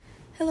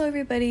Hello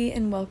everybody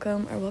and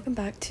welcome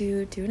back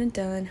to Doing and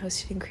Done,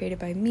 hosted and created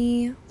by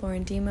me,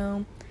 Lauren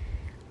Demo.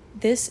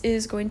 This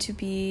is going to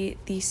be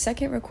the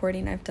second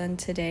recording I've done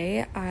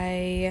today.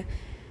 I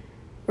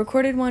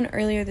recorded one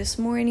earlier this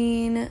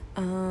morning,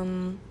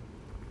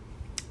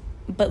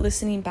 but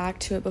listening back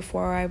to it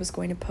before I was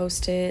going to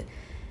post it,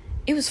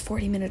 it was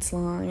 40 minutes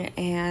long,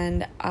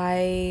 and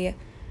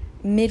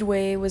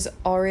midway was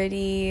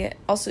already,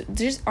 also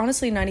just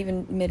honestly not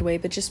even midway,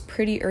 but just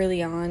pretty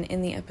early on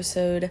in the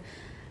episode,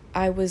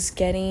 I was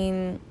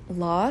getting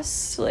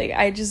lost.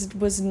 I just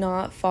was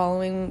not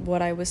following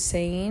what I was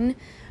saying,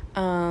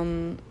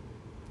 because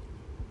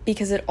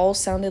it all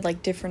sounded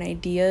like different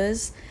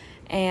ideas.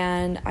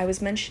 And I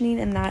was mentioning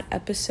in that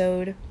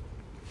episode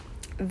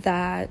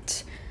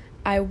that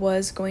I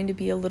was going to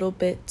be a little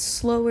bit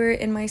slower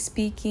in my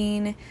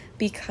speaking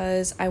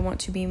because I want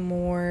to be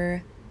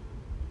more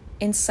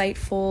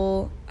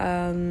insightful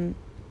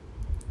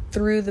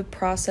through the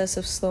process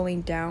of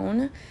slowing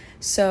down.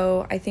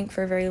 So I think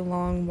for a very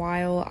long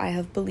while I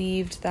have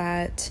believed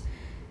that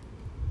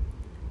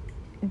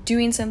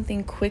doing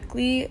something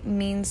quickly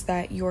means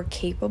that you're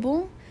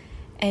capable,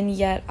 and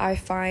yet I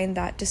find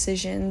that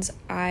decisions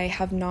I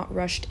have not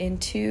rushed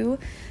into,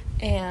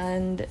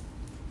 and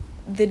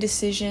the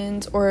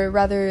decisions, or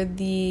rather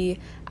the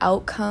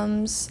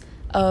outcomes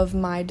of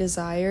my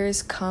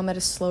desires, come at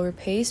a slower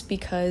pace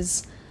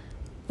because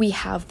we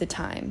have the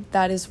time.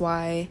 That is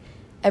why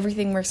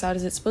everything works out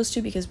as it's supposed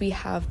to, because we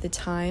have the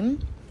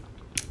time.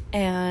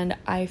 And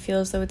I feel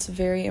as though it's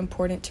very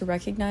important to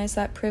recognize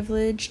that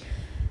privilege.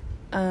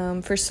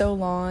 For so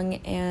long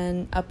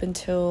and up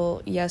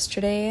until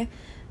yesterday,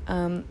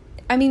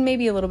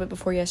 maybe a little bit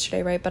before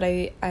yesterday, right? But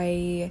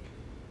I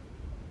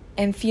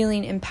am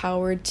feeling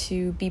empowered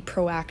to be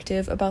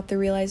proactive about the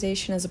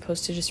realization as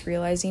opposed to just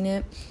realizing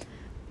it.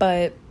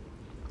 But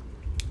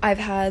I've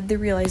had the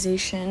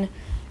realization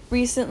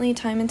recently,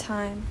 from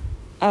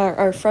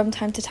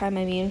time to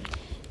time,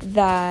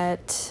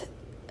 that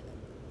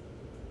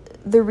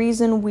the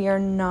reason we are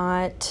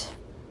not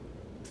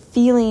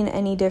feeling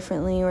any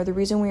differently, or the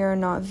reason we are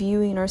not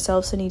viewing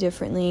ourselves any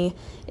differently,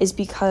 is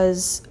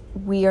because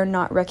we are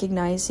not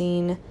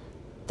recognizing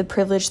the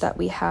privilege that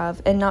we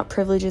have. And not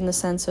privilege in the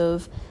sense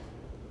of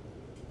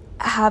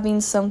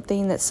having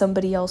something that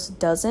somebody else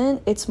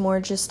doesn't. It's more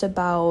just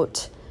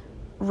about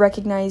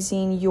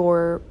recognizing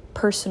your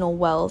personal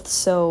wealth.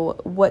 So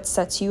what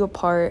sets you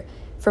apart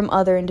from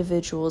other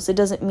individuals. It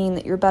doesn't mean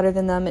that you're better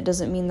than them. It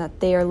doesn't mean that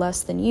they are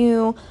less than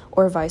you,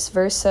 or vice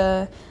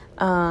versa.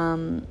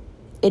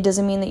 It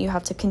doesn't mean that you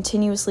have to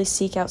continuously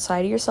seek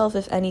outside of yourself.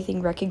 If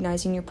anything,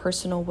 recognizing your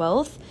personal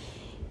wealth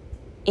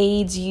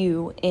aids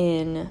you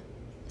in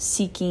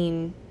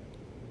seeking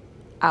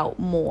out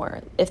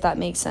more, if that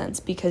makes sense,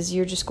 because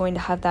you're just going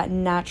to have that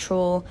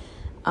natural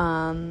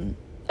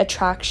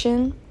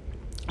attraction.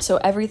 So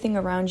everything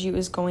around you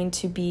is going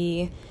to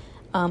be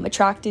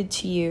attracted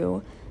to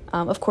you.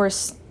 Of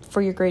course,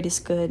 for your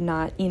greatest good,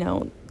 not,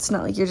 it's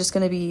not like you're just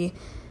going to be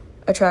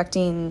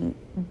attracting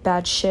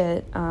bad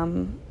shit.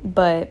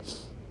 But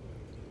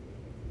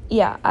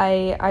yeah,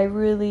 I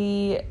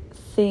really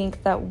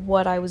think that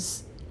what I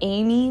was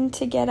aiming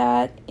to get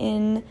at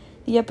in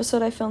the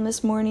episode I filmed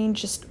this morning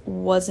just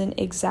wasn't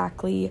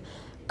exactly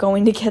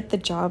going to get the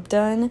job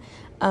done.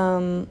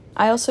 I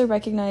also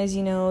recognize,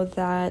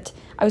 that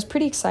I was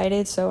pretty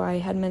excited. So I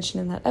had mentioned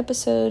in that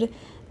episode,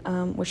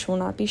 which will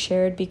not be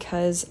shared,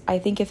 because I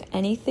think if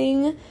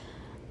anything,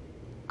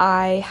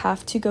 I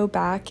have to go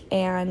back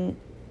and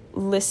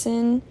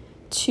listen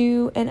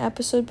to an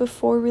episode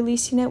before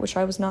releasing it, which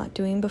I was not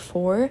doing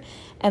before,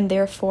 and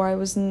therefore I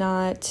was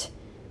not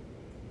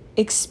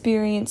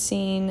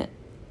experiencing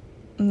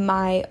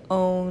my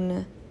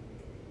own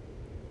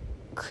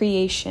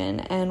creation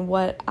and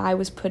what I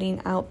was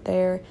putting out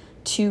there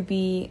to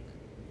be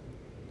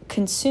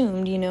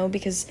consumed,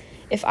 because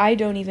if I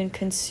don't even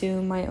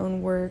consume my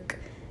own work,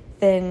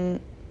 then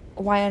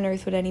why on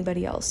earth would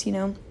anybody else,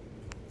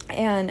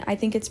 And I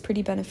think it's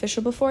pretty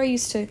beneficial. Before, I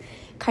used to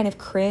kind of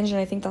cringe, and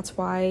I think that's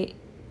why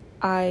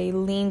I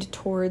leaned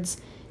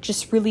towards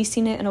just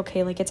releasing it and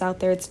it's out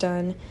there, it's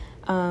done.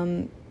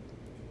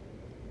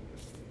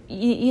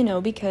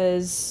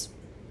 Because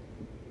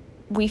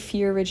we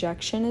fear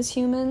rejection as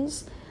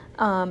humans,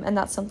 and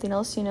that's something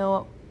else,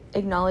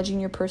 acknowledging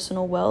your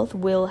personal wealth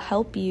will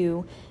help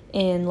you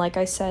in, like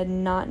I said,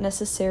 not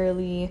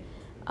necessarily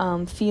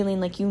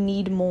feeling like you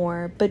need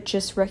more, but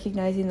just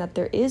recognizing that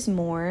there is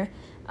more,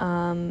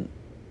 and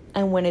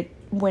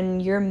when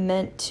you're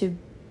meant to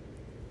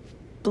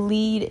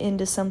bleed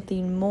into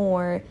something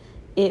more,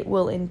 it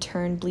will in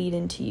turn bleed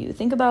into you.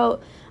 Think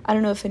about, I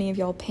don't know if any of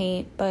y'all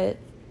paint, but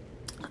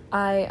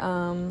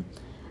I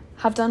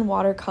have done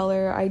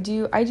watercolor. I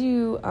do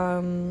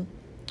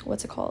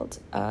what's it called?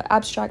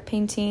 Abstract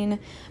painting,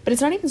 but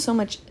it's not even so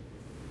much,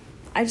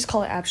 I just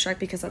call it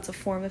abstract because that's a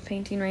form of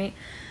painting, right?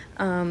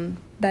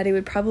 That it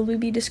would probably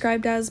be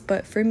described as,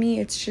 but for me,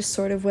 it's just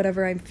sort of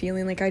whatever I'm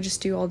feeling. I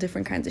just do all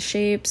different kinds of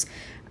shapes.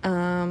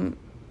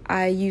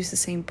 I use the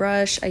same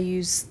brush. I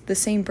use the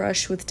same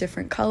brush with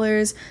different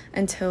colors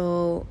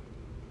until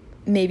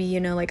maybe, you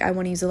know, like I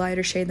want to use a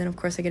lighter shade, then of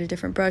course I get a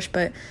different brush,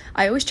 but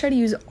I always try to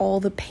use all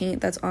the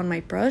paint that's on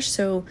my brush,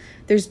 so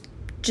there's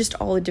just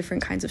all the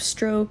different kinds of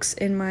strokes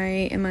in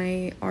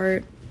my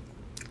art.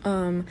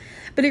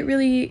 But it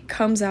really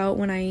comes out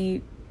when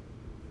I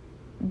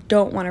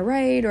don't want to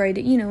write, or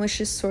you know, it's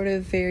just sort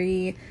of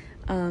very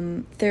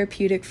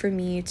therapeutic for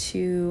me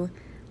to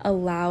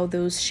allow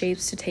those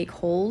shapes to take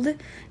hold,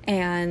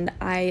 and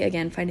I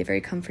again find it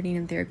very comforting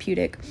and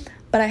therapeutic.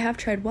 But I have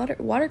tried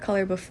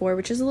watercolor before,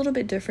 which is a little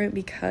bit different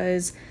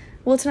because,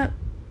 well, it's not,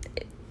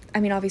 I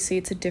mean, obviously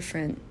it's a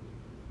different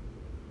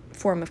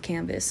form of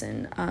canvas,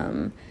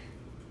 and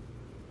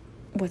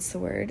what's the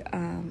word,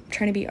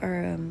 trying to be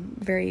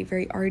very,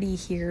 very arty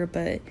here,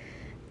 but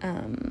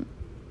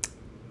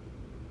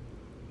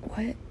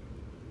what,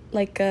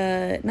 like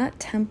not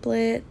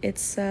template,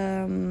 it's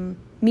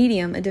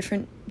medium, a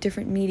different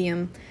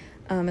medium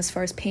as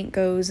far as paint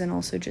goes, and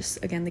also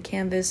just, again, the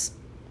canvas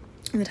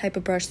and the type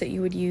of brush that you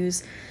would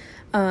use.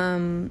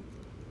 And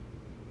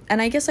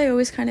I guess I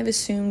always kind of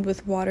assumed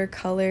with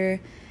watercolor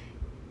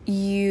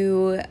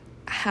you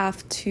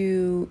have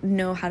to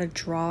know how to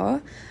draw,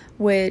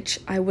 which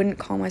I wouldn't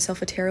call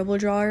myself a terrible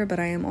drawer, but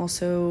I am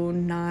also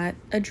not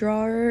a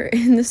drawer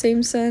in the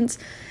same sense.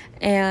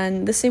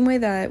 And the same way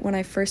that when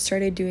I first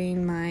started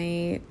doing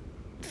my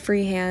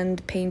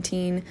freehand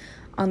painting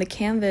on the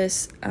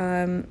canvas,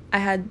 I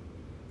had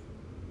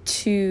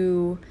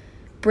to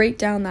break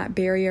down that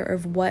barrier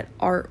of what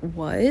art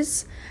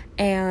was,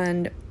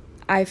 and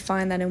I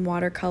find that in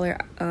watercolor,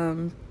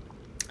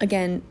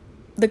 again,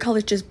 the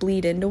colors just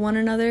bleed into one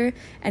another,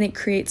 and it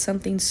creates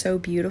something so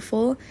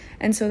beautiful.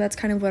 And so that's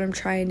kind of what I'm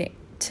trying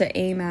to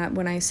aim at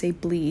when I say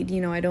bleed.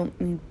 You know, I don't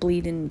mean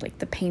bleed in like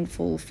the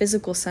painful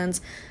physical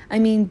sense. I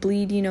mean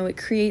bleed, you know, it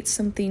creates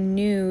something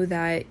new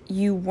that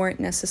you weren't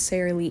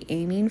necessarily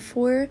aiming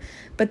for,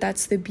 but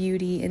that's the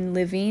beauty in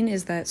living,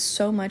 is that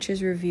so much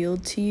is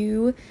revealed to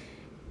you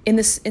in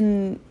the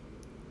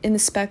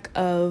speck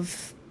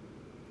of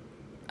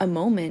a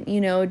moment,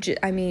 you know.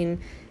 I mean,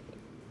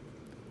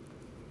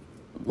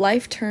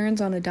 life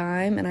turns on a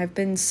dime, and I've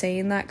been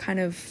saying that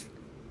kind of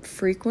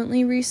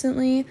frequently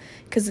recently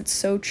because it's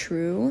so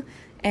true.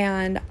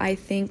 And I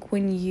think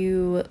when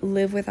you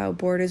live without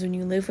borders, when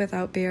you live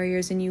without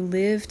barriers, and you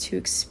live to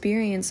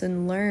experience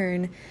and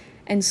learn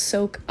and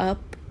soak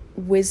up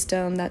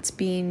wisdom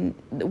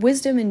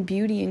and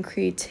beauty and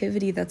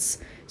creativity that's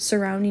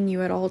surrounding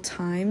you at all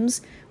times,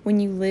 when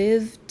you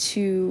live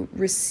to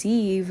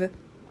receive,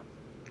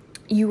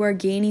 you are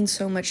gaining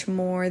so much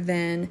more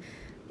than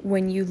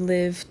when you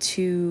live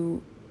to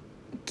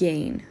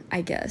gain, I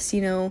guess,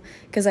 you know,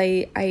 because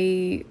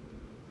it's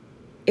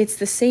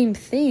the same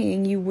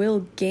thing. You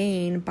will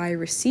gain by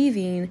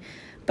receiving,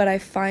 but I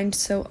find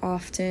so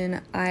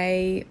often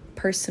I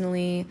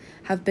personally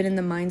have been in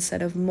the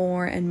mindset of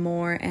more and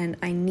more, and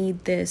I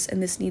need this, and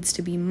this needs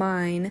to be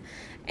mine,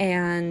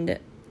 and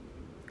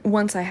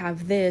once I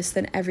have this,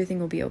 then everything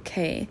will be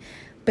okay.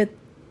 But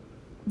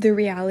the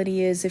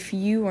reality is, if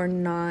you are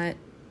not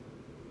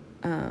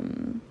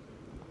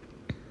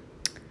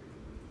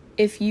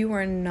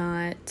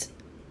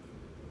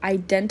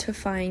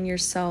identifying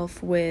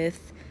yourself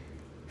with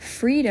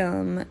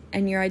freedom,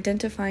 and you're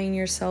identifying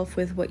yourself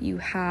with what you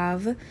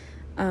have,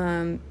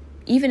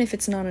 even if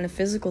it's not on a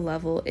physical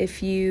level,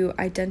 if you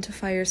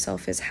identify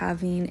yourself as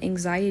having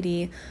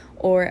anxiety,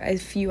 or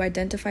if you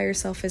identify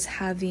yourself as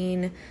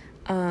having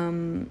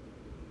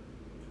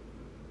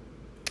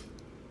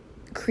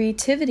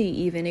creativity,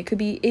 even, it could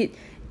be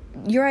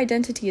your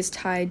identity is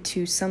tied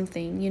to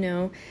something, you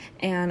know.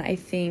 And I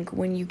think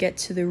when you get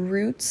to the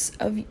roots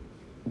of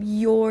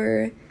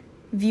your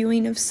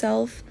viewing of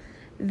self,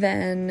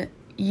 then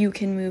you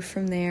can move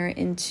from there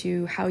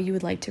into how you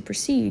would like to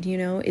proceed, you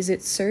know. Is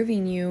it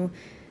serving you,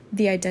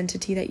 the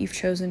identity that you've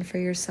chosen for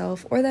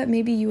yourself, or that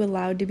maybe you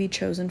allowed to be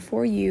chosen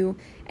for you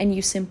and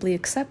you simply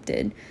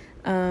accepted?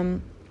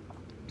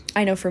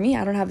 I know for me,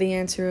 I don't have the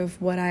answer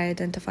of what I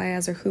identify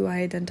as or who I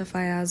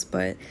identify as,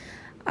 but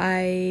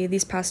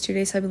these past 2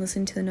 days have been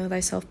listening to the Know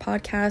Thyself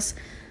podcast.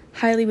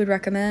 Highly would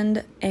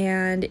recommend.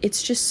 And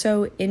it's just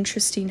so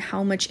interesting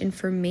how much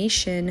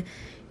information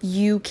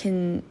you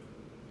can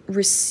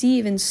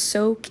receive and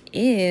soak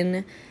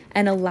in,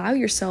 and allow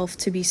yourself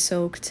to be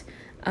soaked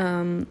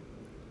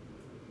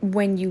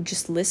when you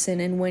just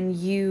listen, and when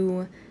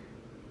you,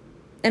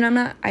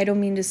 and I don't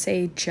mean to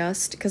say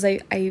just, because I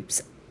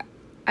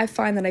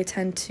find that I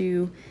tend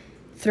to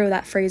throw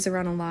that phrase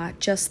around a lot,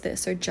 just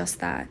this or just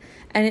that,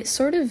 and it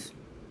sort of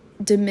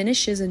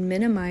diminishes and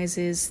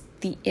minimizes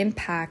the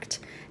impact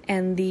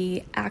and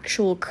the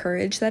actual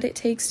courage that it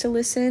takes to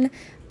listen,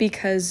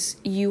 because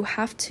you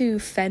have to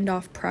fend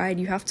off pride.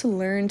 You have to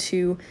learn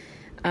to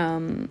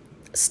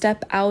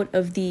step out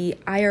of the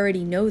I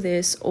already know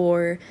this,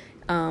 or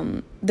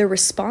the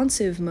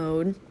responsive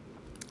mode.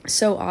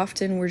 So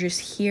often we're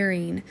just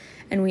hearing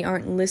and we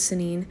aren't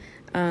listening,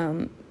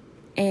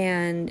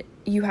 and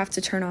you have to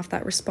turn off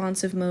that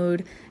responsive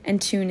mode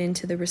and tune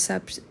into the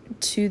reception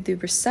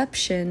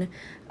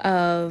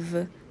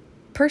of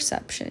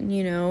perception,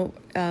 you know.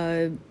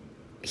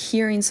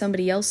 hearing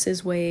somebody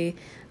else's way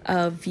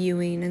of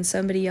viewing and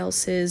somebody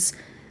else's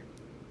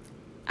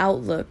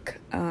outlook,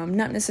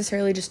 not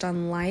necessarily just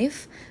on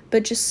life,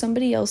 but just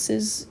somebody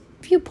else's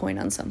viewpoint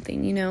on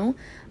something, you know?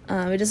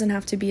 It doesn't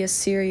have to be as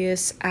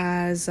serious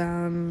as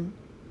them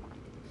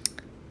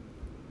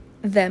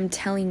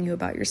telling you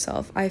about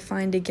yourself. I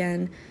find,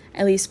 again,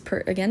 at least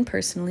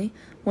personally,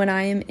 when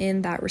I am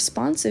in that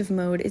responsive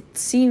mode, it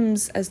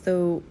seems as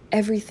though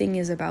everything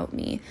is about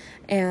me.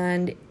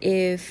 And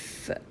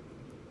if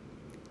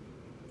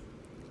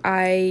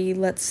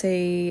let's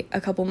say a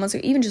couple months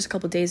ago, even just a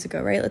couple days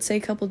ago, right? Let's say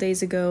a couple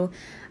days ago,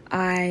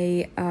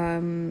 I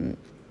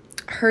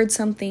heard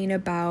something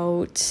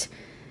about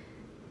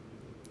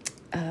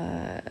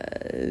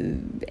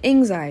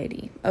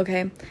anxiety,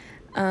 okay?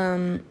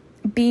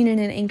 Being in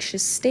an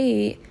anxious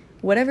state,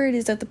 whatever it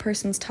is that the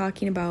person's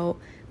talking about,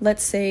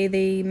 let's say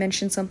they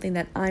mentioned something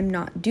that I'm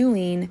not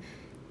doing,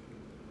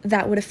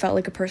 that would have felt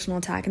like a personal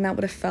attack, and that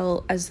would have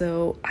felt as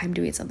though I'm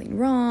doing something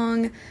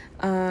wrong.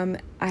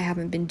 I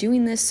haven't been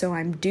doing this, so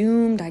I'm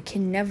doomed. I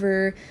can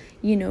never,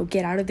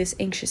 get out of this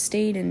anxious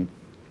state. And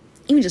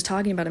even just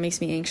talking about it makes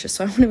me anxious,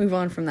 so I want to move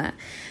on from that.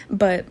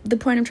 But the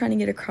point I'm trying to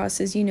get across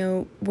is,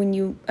 when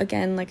you,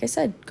 again, like I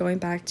said, going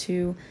back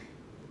to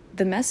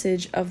the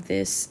message of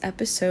this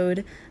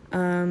episode,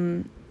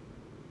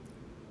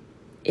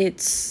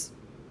 it's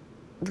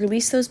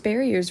release those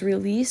barriers,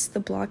 release the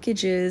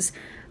blockages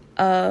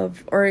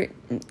or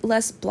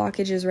less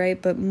blockages,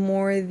 right? But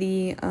more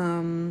the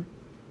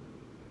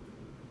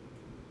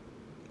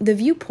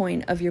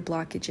viewpoint of your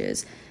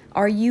blockages.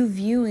 Are you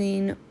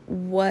viewing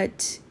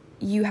what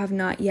you have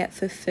not yet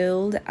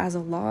fulfilled as a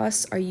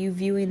loss? Are you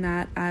viewing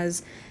that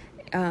as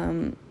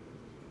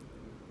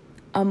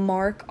a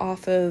mark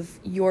off of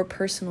your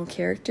personal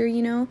character,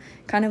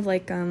 kind of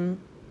like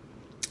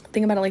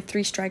think about it like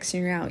 3 strikes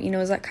and you're out,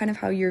 is that kind of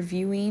how you're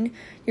viewing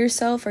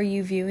yourself? Are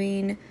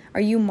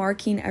you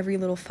marking every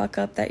little fuck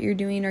up that you're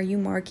doing? Are you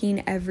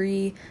marking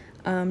every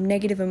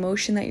negative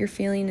emotion that you're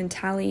feeling and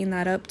tallying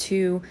that up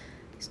to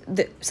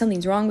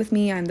something's wrong with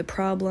me, I'm the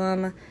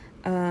problem,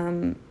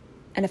 and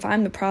if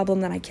I'm the problem,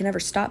 then I can never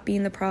stop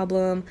being the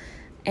problem,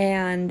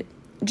 and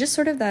just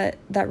sort of that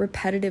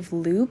repetitive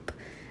loop.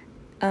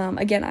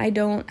 Again, I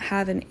don't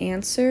have an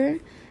answer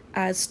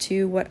as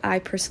to what I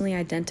personally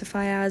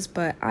identify as,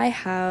 but I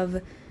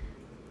have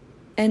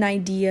an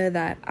idea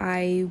that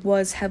I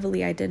was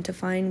heavily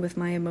identifying with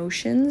my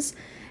emotions,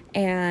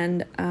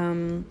 and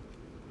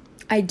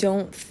I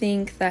don't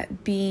think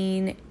that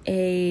being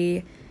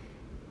an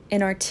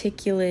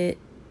articulate,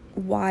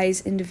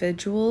 wise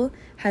individual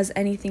has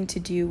anything to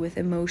do with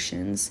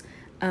emotions.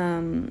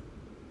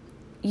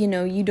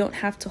 You don't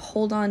have to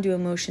hold on to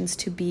emotions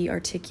to be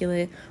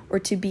articulate or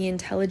to be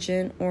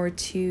intelligent or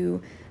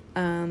to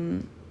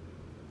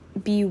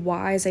be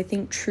wise. I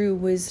think true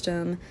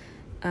wisdom,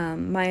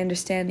 my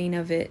understanding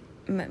of it,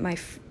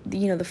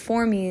 the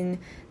formation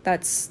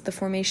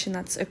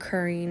that's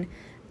occurring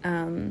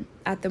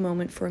at the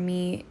moment for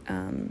me,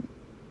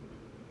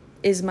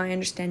 is my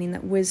understanding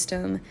that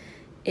wisdom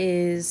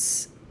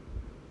is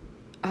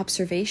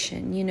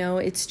observation.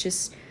 It's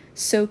just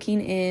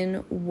soaking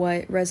in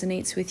what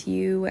resonates with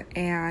you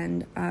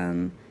and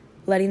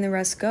letting the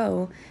rest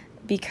go,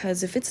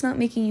 because if it's not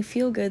making you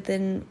feel good,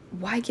 then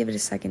why give it a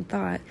second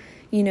thought?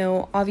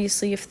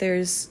 Obviously, if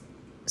there's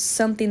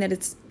something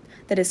that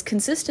has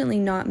consistently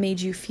not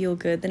made you feel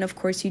good, then of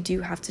course you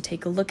do have to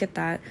take a look at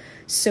that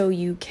so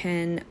you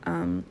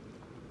can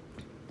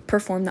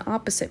perform the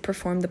opposite,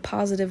 perform the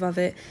positive of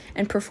it,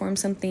 and perform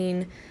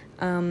something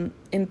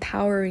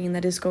empowering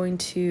that is going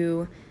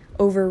to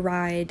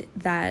override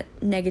that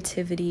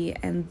negativity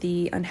and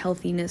the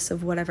unhealthiness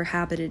of whatever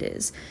habit it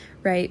is,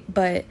 right?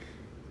 But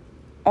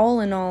all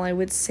in all, I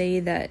would say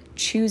that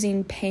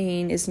choosing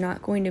pain is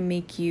not going to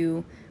make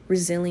you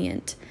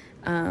resilient.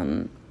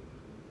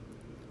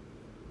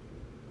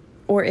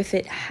 Or if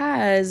it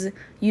has,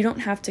 you don't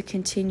have to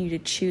continue to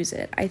choose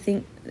it. I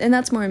think, and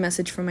that's more a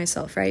message for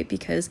myself, right?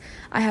 Because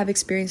I have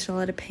experienced a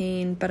lot of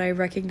pain, but I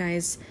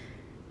recognize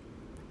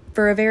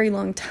for a very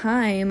long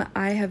time,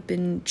 I have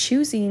been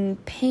choosing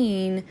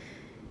pain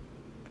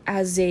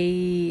as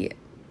a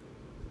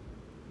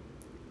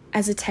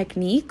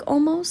technique,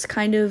 almost,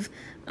 kind of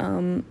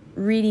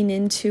reading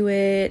into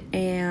it,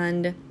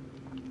 and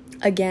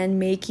again,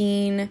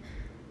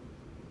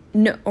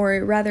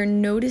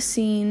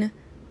 noticing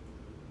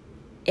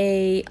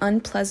a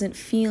unpleasant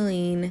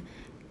feeling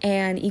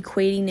and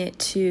equating it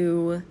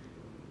to,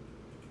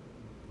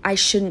 I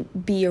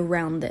shouldn't be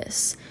around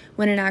this,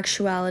 when in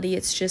actuality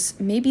it's just,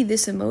 maybe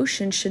this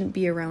emotion shouldn't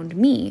be around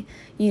me,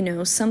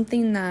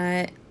 something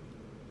that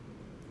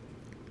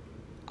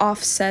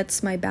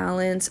offsets my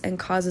balance and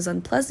causes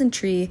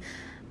unpleasantry.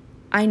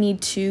 I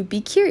need to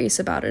be curious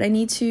about it. I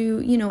need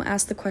to,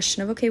 ask the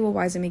question of, okay, well,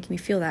 why is it making me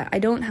feel that? I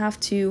don't have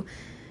to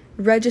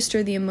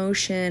register the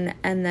emotion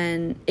and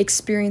then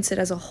experience it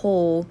as a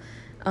whole,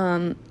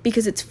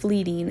 because it's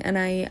fleeting. And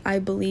I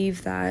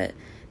believe that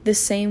the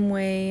same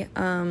way,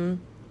 kind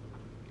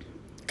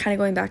of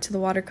going back to the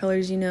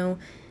watercolors,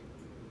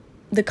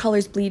 the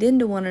colors bleed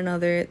into one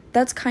another,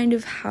 that's kind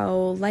of how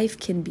life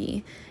can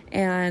be.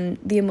 And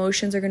the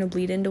emotions are going to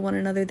bleed into one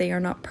another. They are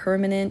not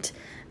permanent.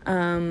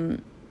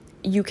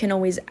 You can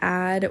always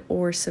add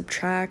or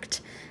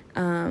subtract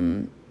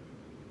an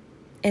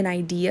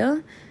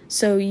idea.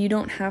 So you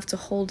don't have to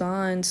hold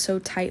on so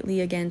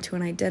tightly again to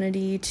an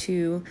identity,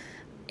 to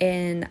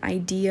an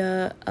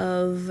idea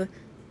of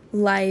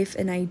life,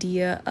 an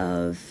idea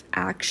of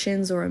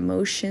actions or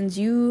emotions.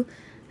 You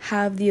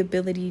have the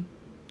ability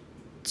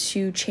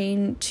to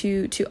change,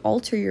 to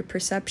alter your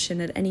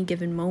perception at any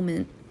given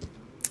moment.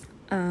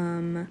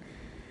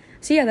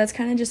 So yeah, that's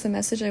kind of just the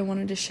message I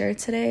wanted to share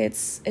today.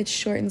 It's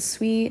short and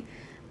sweet.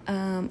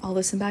 I'll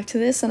listen back to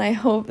this, and I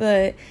hope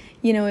that,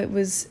 it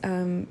was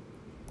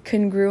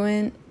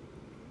congruent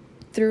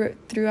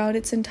throughout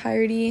its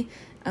entirety.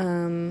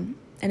 And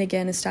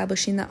again,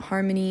 establishing that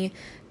harmony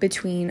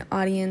between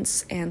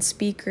audience and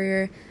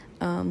speaker,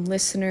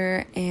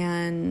 listener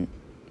and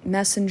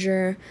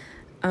messenger,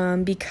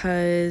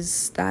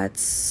 because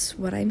that's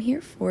what I'm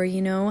here for.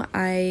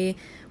 I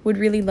would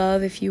really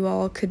love if you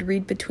all could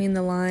read between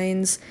the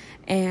lines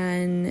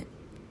and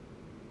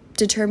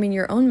determine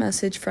your own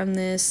message from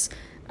this,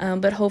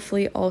 but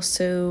hopefully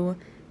also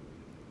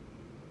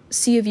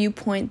see a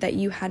viewpoint that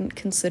you hadn't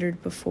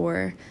considered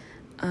before,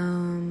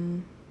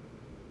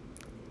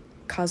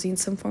 causing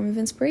some form of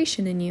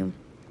inspiration in you,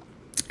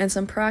 and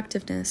some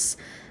proactiveness,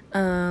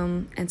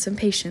 and some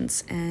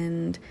patience,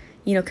 and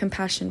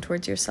compassion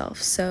towards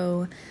yourself.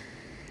 So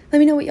let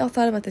me know what y'all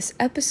thought about this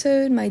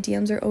episode. My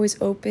DMs are always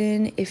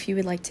open if you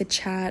would like to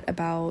chat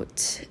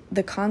about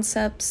the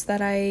concepts that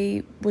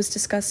I was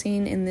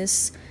discussing in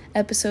this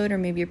episode, or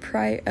maybe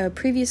a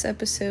previous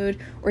episode,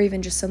 or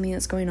even just something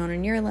that's going on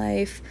in your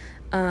life,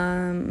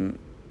 or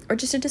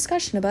just a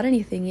discussion about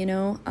anything,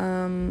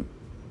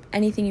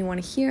 anything you want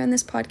to hear on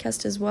this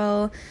podcast as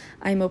well.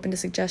 I'm open to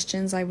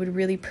suggestions. I would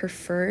really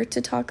prefer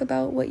to talk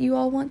about what you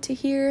all want to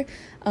hear,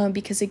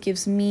 because it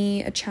gives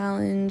me a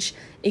challenge.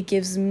 It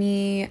gives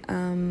me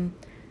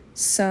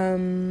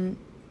some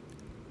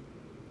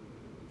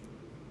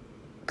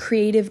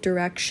creative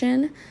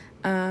direction,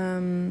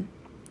 and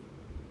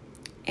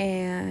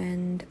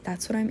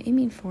that's what I'm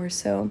aiming for.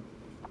 So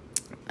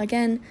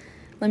again,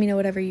 let me know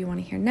whatever you want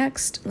to hear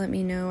next. Let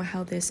me know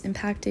how this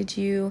impacted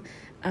you.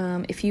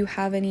 If you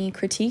have any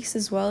critiques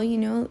as well,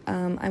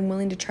 I'm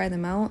willing to try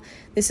them out.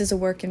 This is a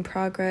work in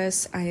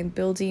progress. I am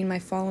building my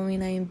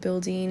following. I am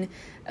building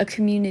a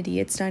community.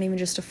 It's not even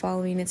just a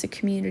following, it's a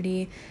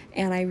community.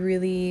 And I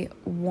really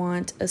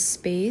want a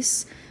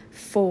space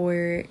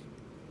for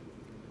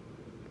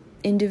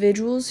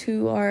individuals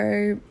who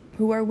are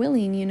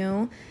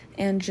willing,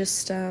 and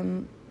just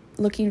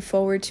looking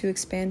forward to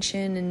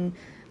expansion and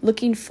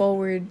looking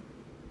forward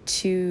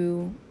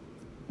to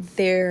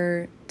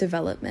their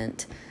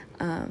development.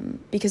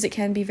 Because it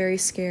can be very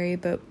scary,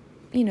 but,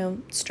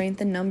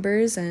 strength in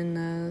numbers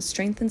and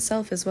strength in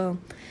self as well.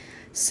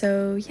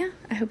 So, yeah,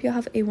 I hope y'all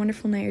have a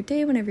wonderful night or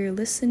day whenever you're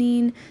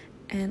listening,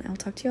 and I'll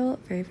talk to y'all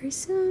very, very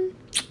soon.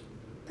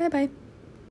 Bye-bye.